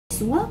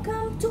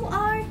Welcome to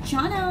our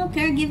channel,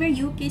 Caregiver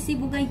UK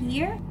Sibugay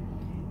here.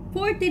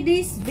 For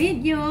today's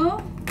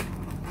video,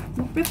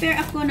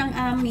 mag-prepare ako ng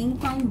aming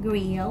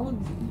pang-grilled.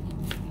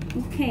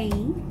 Okay.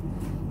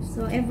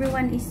 So,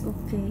 everyone is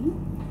okay.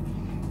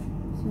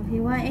 So,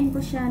 hiwain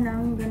ko siya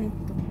ng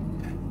ganito.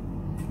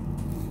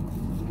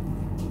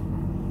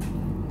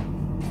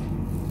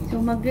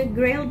 So,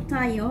 mag-grilled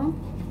tayo.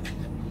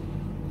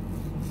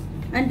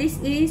 And this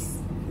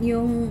is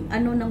yung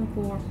ano ng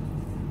pork.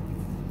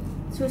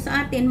 So,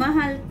 sa atin,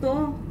 mahal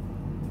to.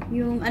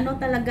 Yung ano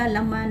talaga,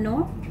 laman,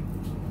 no?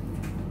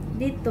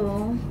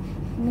 Dito,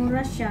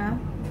 mura siya.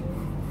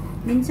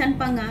 Minsan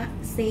pa nga,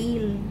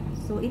 sale.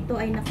 So, ito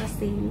ay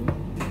naka-sale.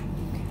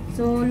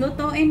 So,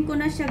 lutuin ko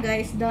na siya,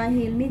 guys,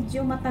 dahil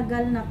medyo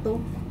matagal na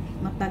to.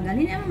 Matagal.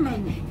 Hindi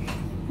naman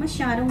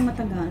masyadong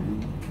matagal.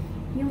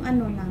 Yung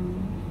ano lang,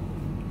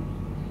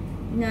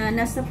 na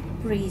nasa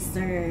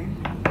freezer.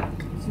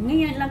 So,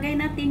 ngayon, lagay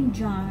natin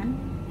dyan.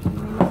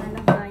 May mga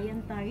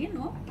lagayan tayo,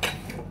 no?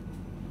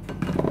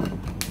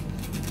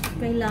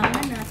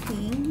 Kailangan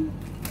natin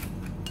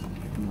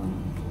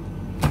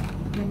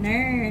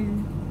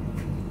ganun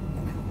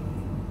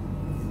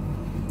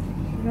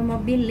para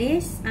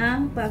mabilis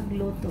ang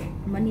pagluto,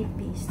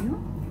 manipis,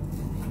 no?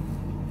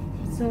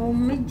 So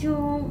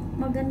medyo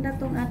maganda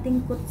tong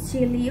ating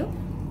kutsilyo,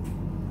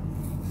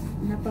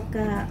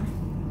 napaka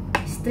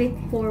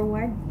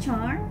straightforward,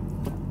 char.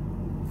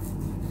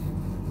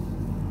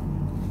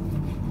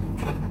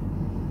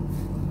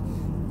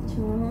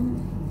 So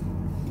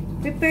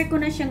prepare ko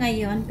na siya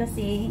ngayon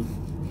kasi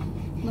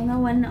mga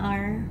 1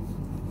 hour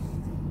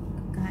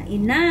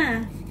kain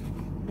na.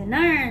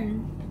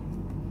 Ganarn.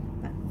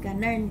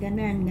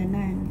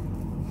 Ganarn.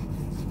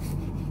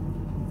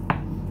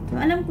 So,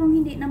 alam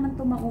kong hindi naman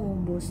ito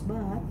mauubos,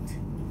 but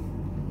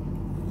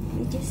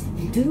we just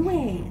do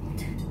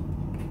it.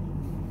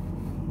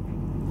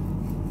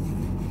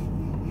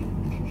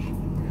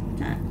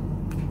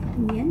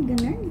 Yan,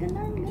 ganarn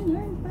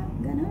pa.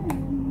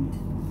 Ganarn.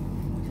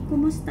 So,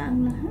 kumusta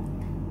ang lahat?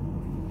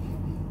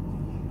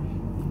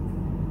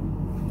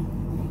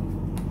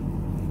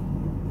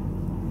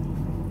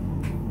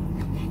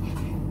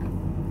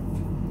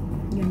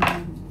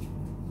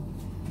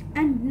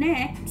 And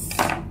next,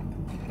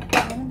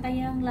 meron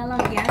tayong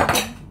lalagyan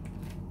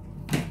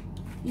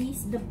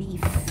is the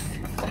beef.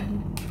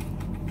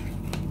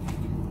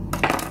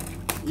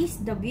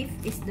 Is the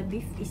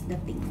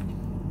thing.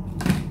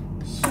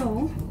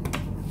 So,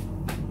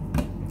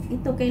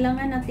 ito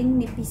kailangan nating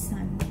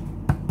nipisan.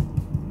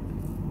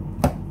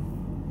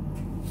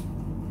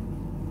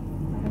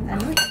 Parang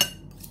ano?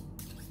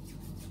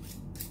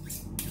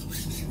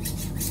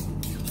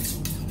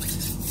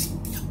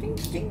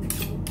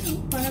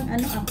 Parang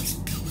ano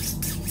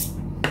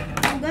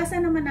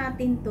hugasan naman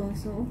natin to,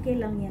 so okay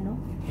lang yan, no?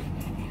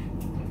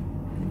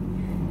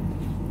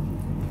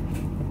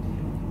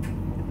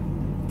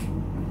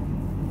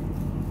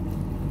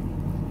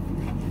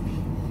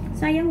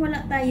 Sayang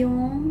wala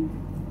tayong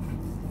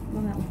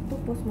mga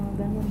octopus, mga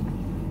ganun,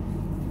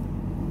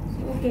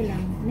 so okay lang.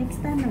 Next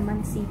time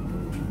naman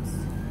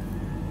seafoods.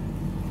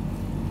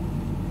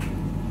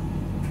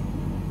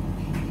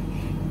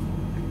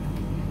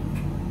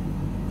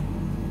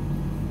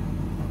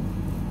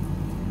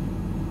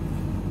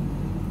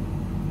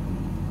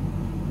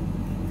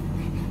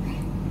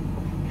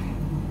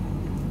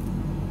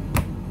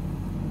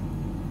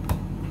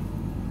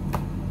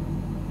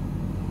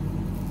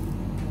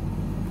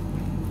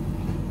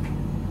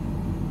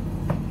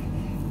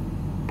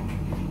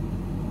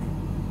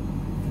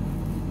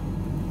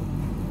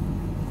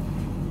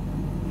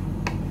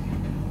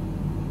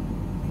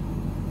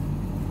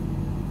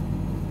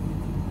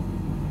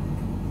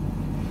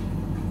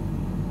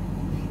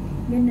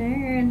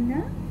 Ganun,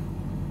 ha?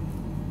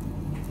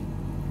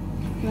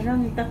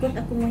 Parang takot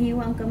ako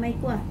mahiwa ang kamay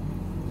ko, ah.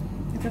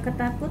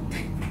 Nakakatakot.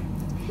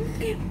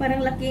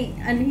 Parang laki,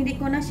 hindi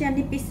ko na siya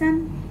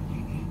nipisan.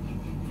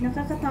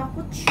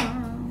 Nakakatakot siya.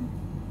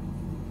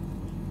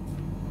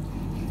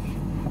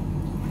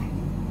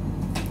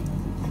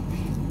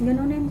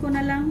 Ganunin ko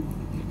na lang.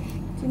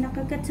 Kasi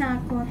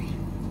nakakatakot.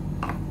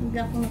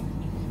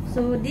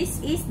 So, this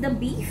is the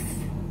beef.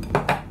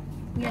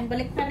 Yan,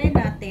 balik na rin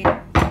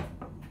natin.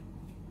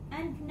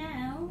 And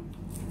now,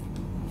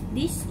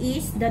 this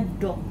is the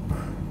duck.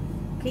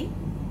 Okay?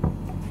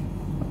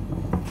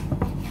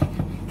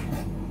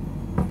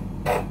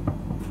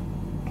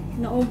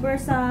 Na-over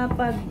sa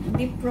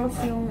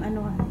pag-defrost yung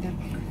ano, duck.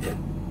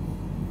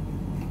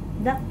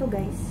 Duck to,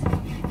 guys.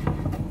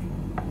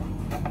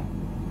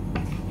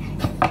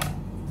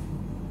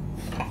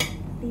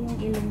 Ito yung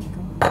ilong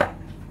ko.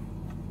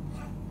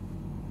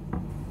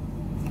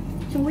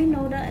 So, we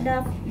know that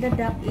the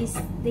duck is,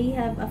 they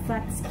have a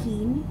fat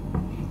skin.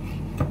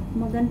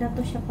 Maganda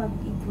to siya pag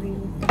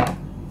i-grill.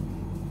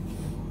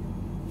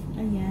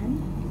 Ayan.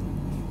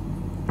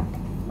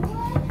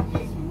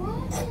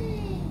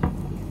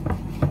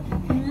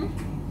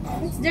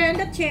 It's there in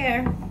the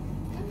chair.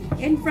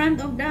 In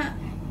front of the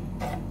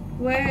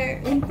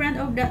where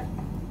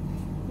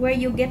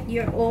you get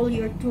all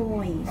your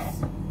toys.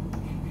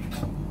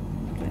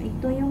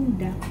 ito yung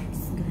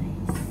ducks,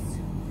 guys.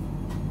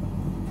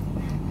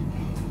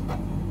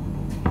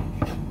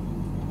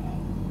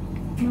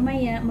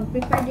 Mamaya,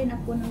 mag-prepare din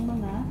ako ng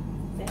mga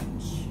veg.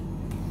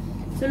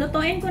 So,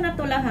 lutuin ko na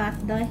to lahat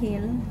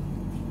dahil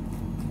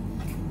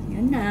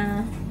yan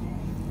na.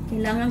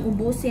 Kailangan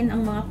ubusin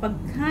ang mga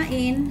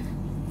pagkain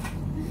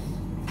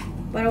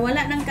para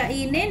wala nang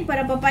kainin,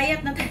 para papayat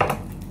na tayo.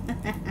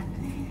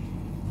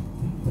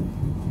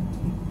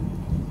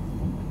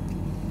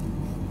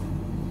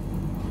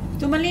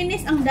 So,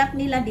 malinis ang duck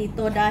nila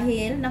dito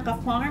dahil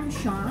naka-farm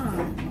siya.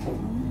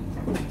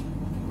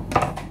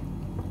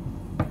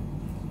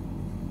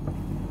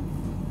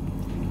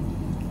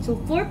 So,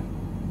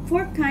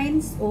 four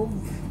kinds of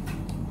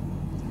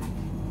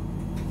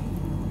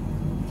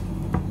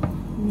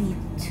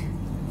meat.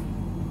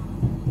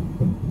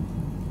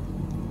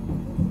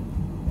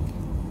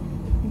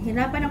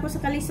 Nahirapan ako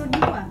sa kalisod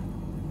dito ah.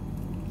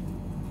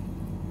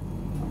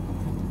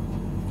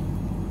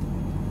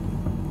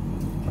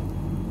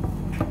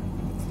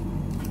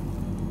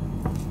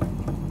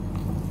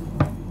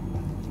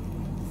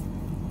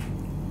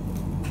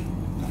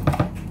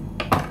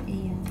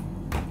 Ayan.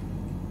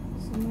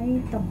 So, may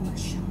taba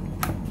siya.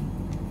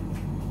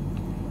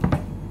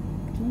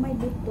 So, may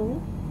buto.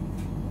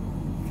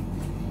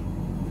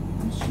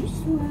 As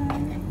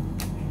usual.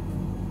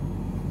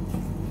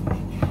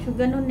 So,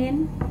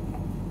 ganunin.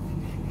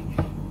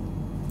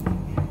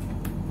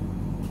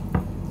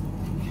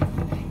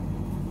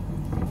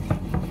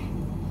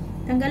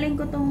 Tanggalin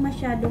ko tong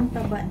masyadong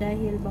taba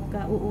dahil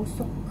baka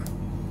uusok.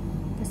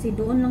 Kasi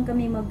doon lang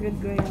kami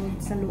magre-grilled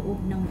sa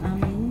loob ng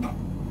aming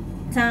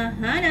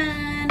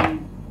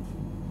tahanan.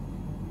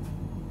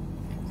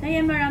 So,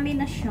 ayan, marami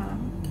na siya.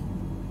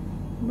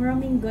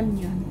 Maraming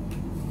ganyan.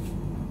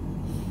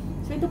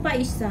 So, ito pa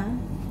isa.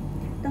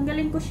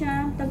 Tanggalin ko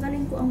siya.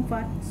 Tanggalin ko ang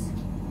fats.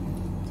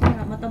 So,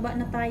 mataba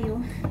na tayo.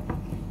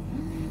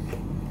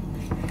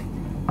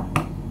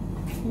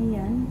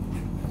 Ayan.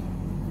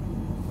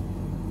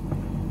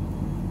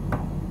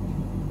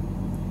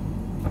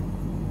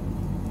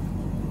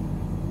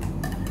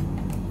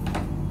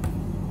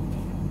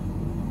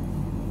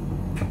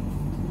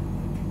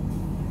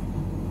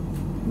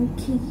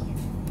 Okay.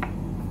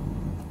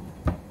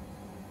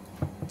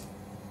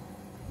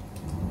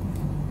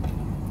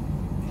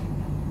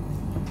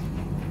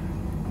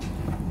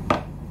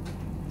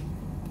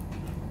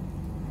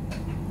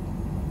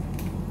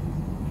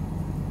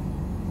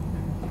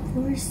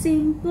 For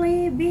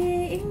simply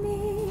being me.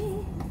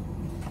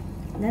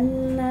 La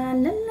la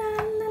la la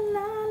la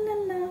la la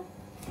la.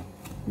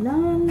 La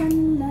la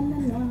la la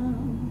la.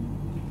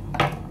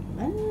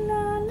 La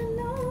la la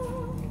la.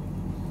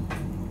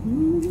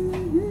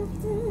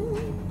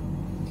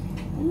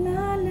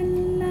 La la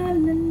la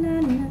la la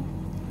la.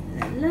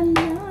 La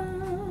la.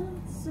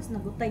 Sus,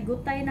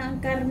 nagutay-gutay na ang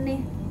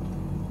karne.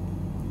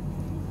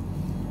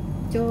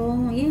 So,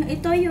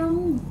 ito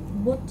yung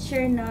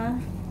butcher na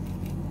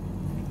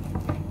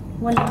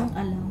walang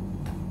alam.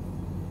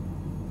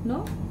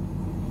 No?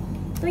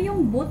 Ito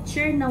yung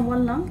butcher na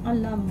walang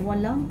alam.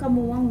 Walang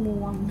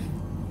kamuwang-muwang.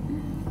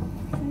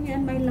 So,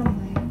 yan, may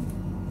laman.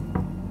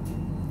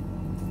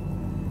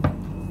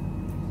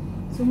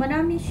 So,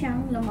 marami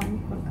siyang laman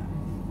pala.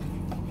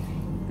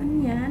 Ano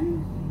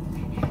yan?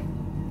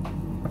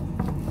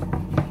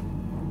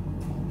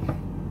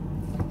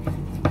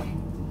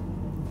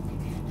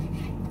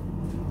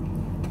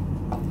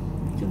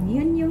 So,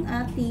 yun yung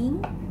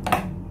ating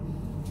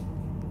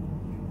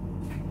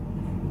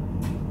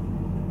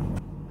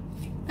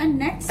and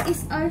next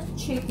is our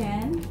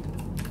chicken.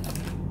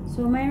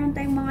 So, mayroon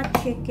tayong mga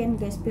chicken,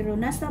 guys, pero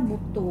nasa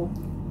buto.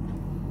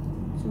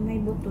 So, may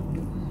buto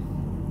to.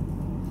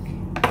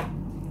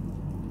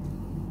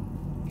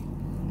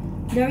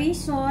 The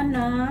reason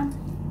na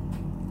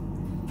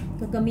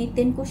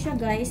gagamitin ko siya,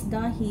 guys,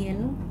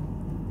 dahil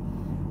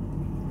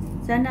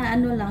sana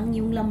ano lang,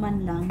 yung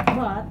laman lang.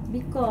 But,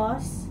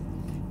 because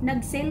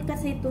nag-sale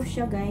kasi ito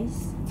siya,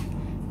 guys.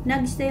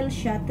 Nag-sale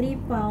siya,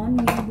 3 pound,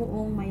 yung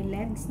buong may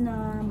legs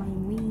na, may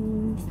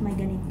wings, may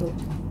ganito.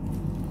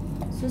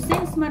 So,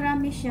 since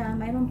marami siya,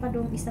 mayroon pa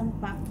doon isang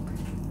pack.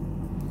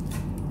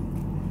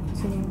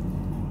 So,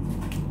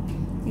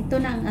 ito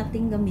na ang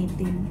ating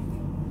gamitin.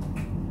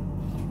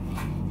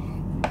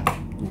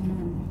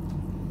 Ganun.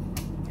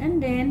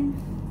 And then,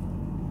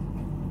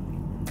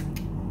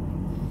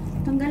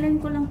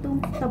 tanggalin ko lang itong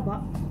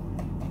taba.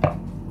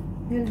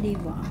 Well,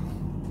 diba?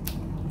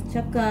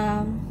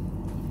 Tsaka,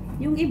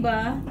 yung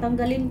iba,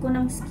 tanggalin ko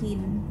ng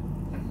skin.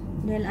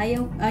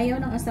 Dahil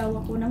ayaw ng asawa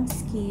ko ng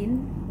skin.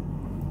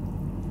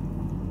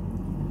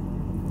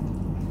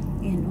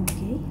 Ayan,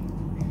 okay.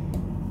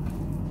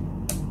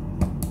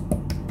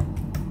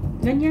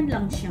 Ganyan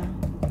lang siya.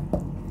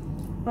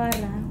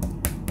 Para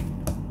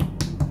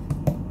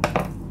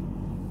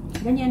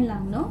ganyan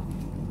lang, no?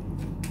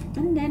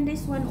 And then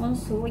this one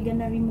also, we're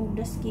gonna remove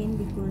the skin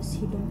because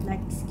he don't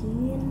like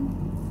skin.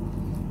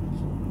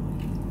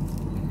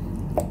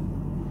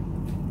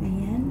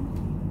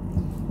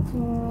 So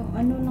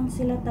ano lang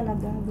sila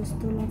talaga.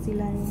 Gusto lang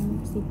sila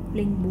yung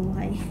simpleng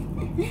buhay.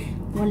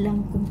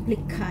 Walang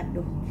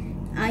komplikado.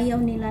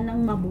 Ayaw nila ng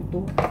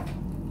mabuto.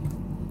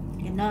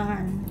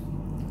 Ganon.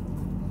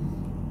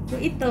 So,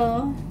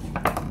 ito,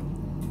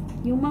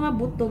 yung mga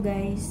buto,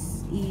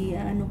 guys,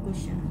 ano ko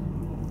siya.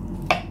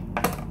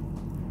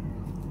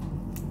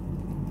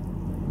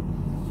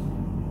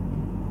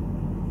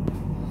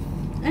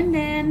 And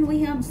then,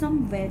 we have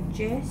some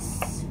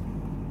veggies.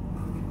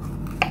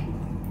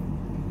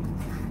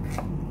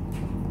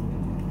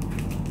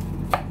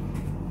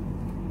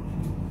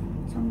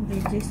 Some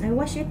veggies. I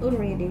wash it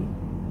already.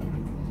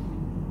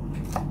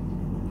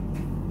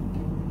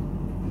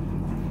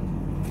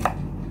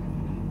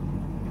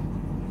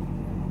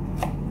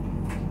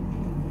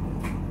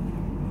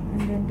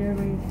 And then there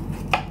is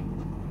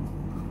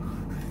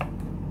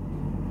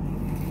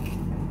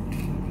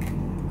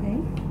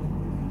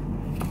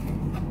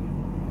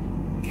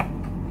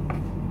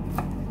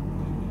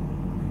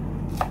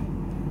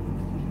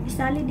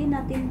isali din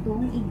natin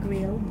itong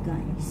i-grilled,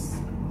 guys.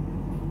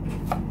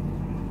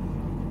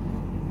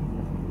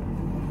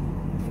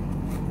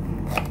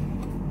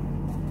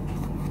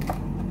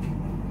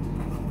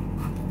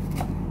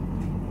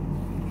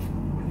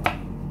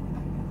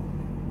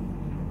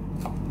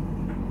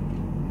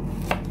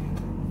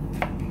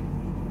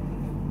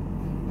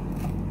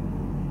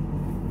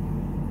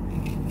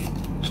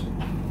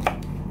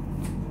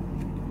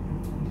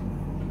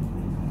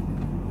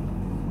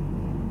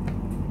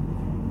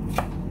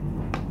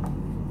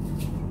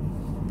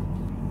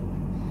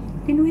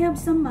 Then we have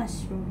some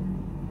mushroom.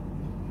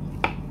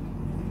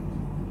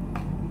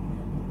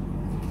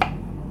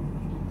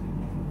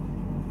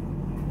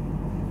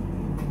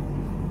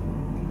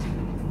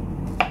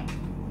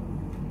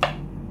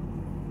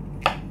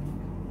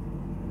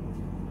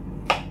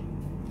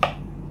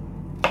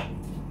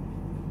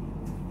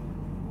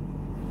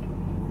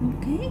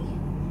 Okay.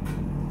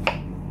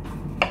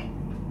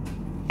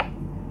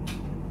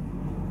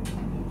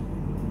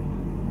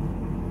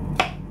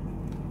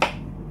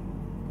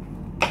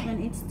 And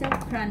it's still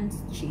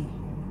crunchy.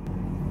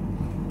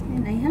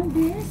 And I have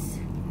this.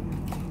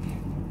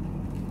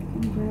 You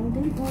can grill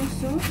them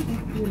also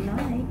if you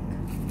like.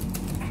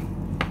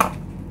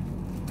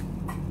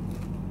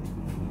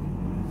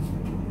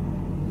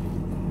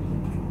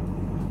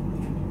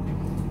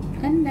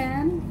 And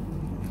then,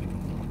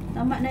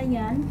 tama na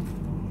yan.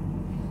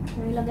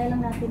 So, ilagay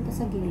lang natin ito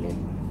sa gilid.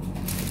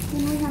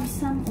 Then we have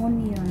some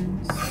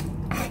onions.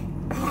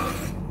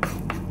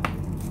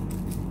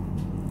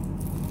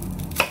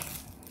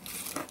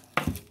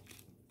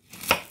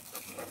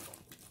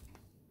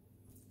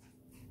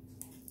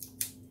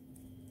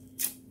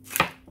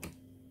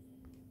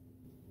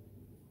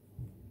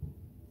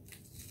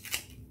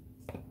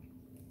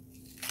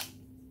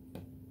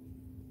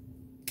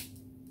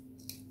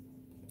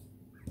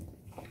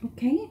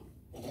 Okay.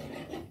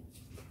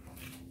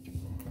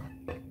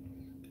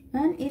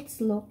 And it's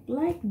look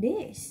like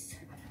this.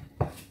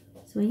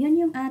 So, yun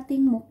yung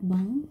ating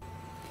mukbang.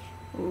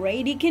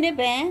 Ready ka na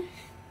ba?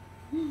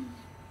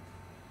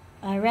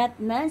 Arat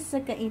na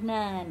sa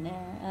kainan.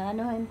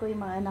 Anuhin ko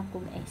yung mga anak ko,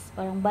 guys.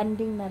 Parang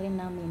banding na rin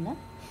namin, ha?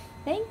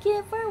 Thank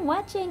you for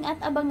watching at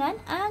abangan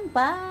ang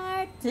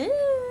part 2.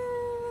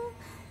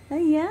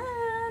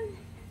 Ayan.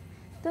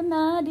 Ito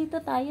na. Dito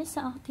tayo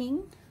sa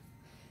ating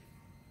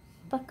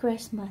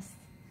pa-Christmas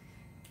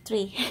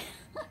tree.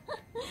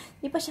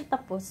 Di pa siya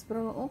tapos,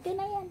 pero okay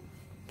na yan.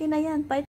 Okay na yan.